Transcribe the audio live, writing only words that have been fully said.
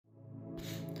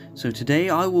So today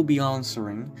I will be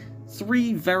answering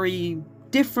 3 very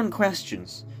different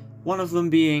questions. One of them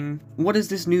being, what is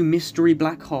this new mystery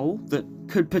black hole that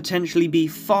could potentially be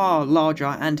far larger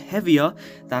and heavier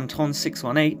than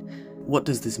TON618? What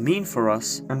does this mean for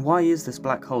us, and why is this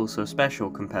black hole so special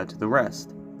compared to the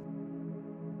rest?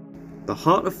 The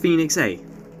heart of Phoenix A,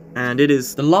 and it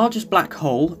is the largest black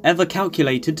hole ever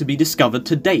calculated to be discovered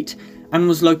to date, and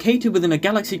was located within a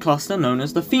galaxy cluster known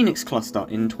as the Phoenix Cluster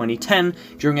in 2010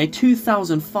 during a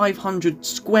 2,500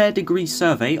 square degree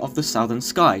survey of the southern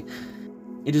sky.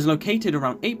 It is located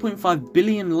around 8.5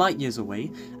 billion light years away,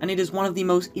 and it is one of the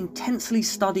most intensely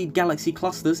studied galaxy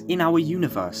clusters in our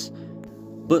universe.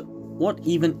 But what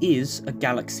even is a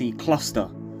galaxy cluster?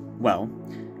 Well,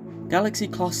 galaxy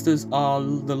clusters are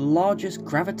the largest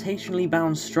gravitationally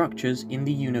bound structures in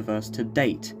the universe to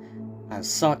date. As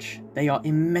such, they are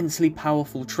immensely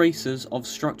powerful tracers of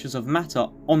structures of matter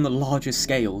on the largest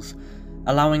scales,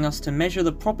 allowing us to measure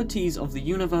the properties of the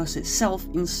universe itself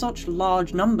in such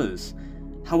large numbers.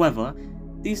 However,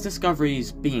 these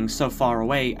discoveries being so far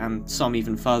away, and some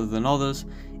even further than others,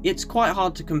 it's quite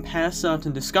hard to compare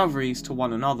certain discoveries to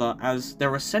one another as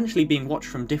they're essentially being watched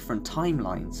from different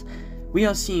timelines. We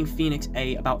are seeing Phoenix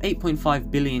A about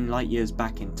 8.5 billion light years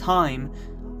back in time,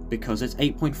 because it's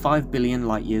 8.5 billion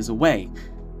light years away.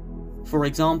 For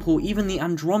example, even the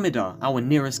Andromeda, our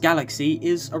nearest galaxy,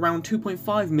 is around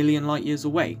 2.5 million light years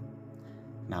away.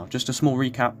 Now, just a small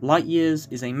recap, light years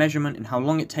is a measurement in how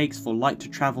long it takes for light to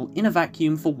travel in a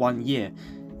vacuum for 1 year.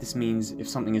 This means if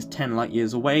something is 10 light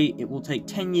years away, it will take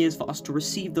 10 years for us to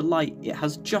receive the light it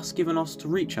has just given us to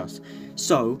reach us.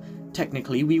 So,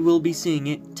 technically, we will be seeing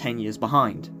it 10 years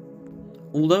behind.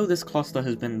 Although this cluster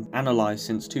has been analysed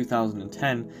since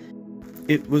 2010,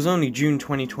 it was only June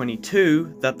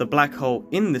 2022 that the black hole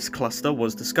in this cluster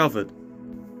was discovered.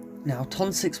 Now,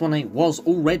 TON618 was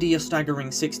already a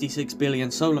staggering 66 billion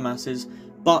solar masses,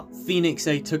 but Phoenix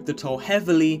A took the toll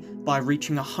heavily by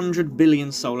reaching 100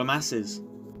 billion solar masses.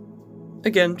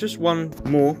 Again, just one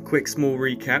more quick small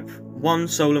recap. One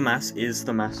solar mass is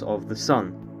the mass of the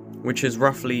Sun, which is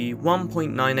roughly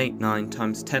 1.989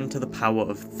 times 10 to the power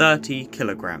of 30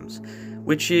 kilograms,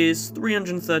 which is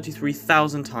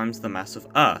 333,000 times the mass of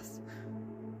Earth.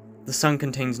 The Sun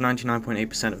contains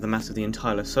 99.8% of the mass of the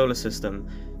entire solar system,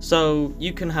 so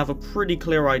you can have a pretty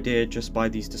clear idea just by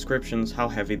these descriptions how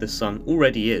heavy the Sun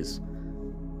already is.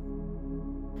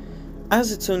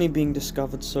 As it's only being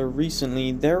discovered so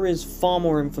recently, there is far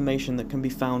more information that can be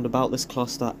found about this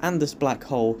cluster and this black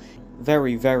hole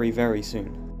very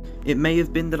soon. It may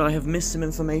have been that I have missed some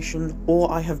information,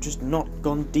 or I have just not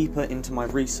gone deeper into my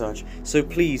research, so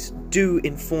please do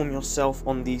inform yourself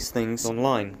on these things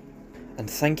online. And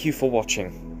thank you for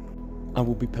watching. I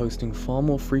will be posting far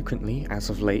more frequently as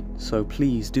of late, so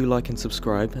please do like and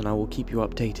subscribe, and I will keep you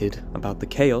updated about the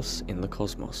chaos in the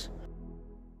cosmos.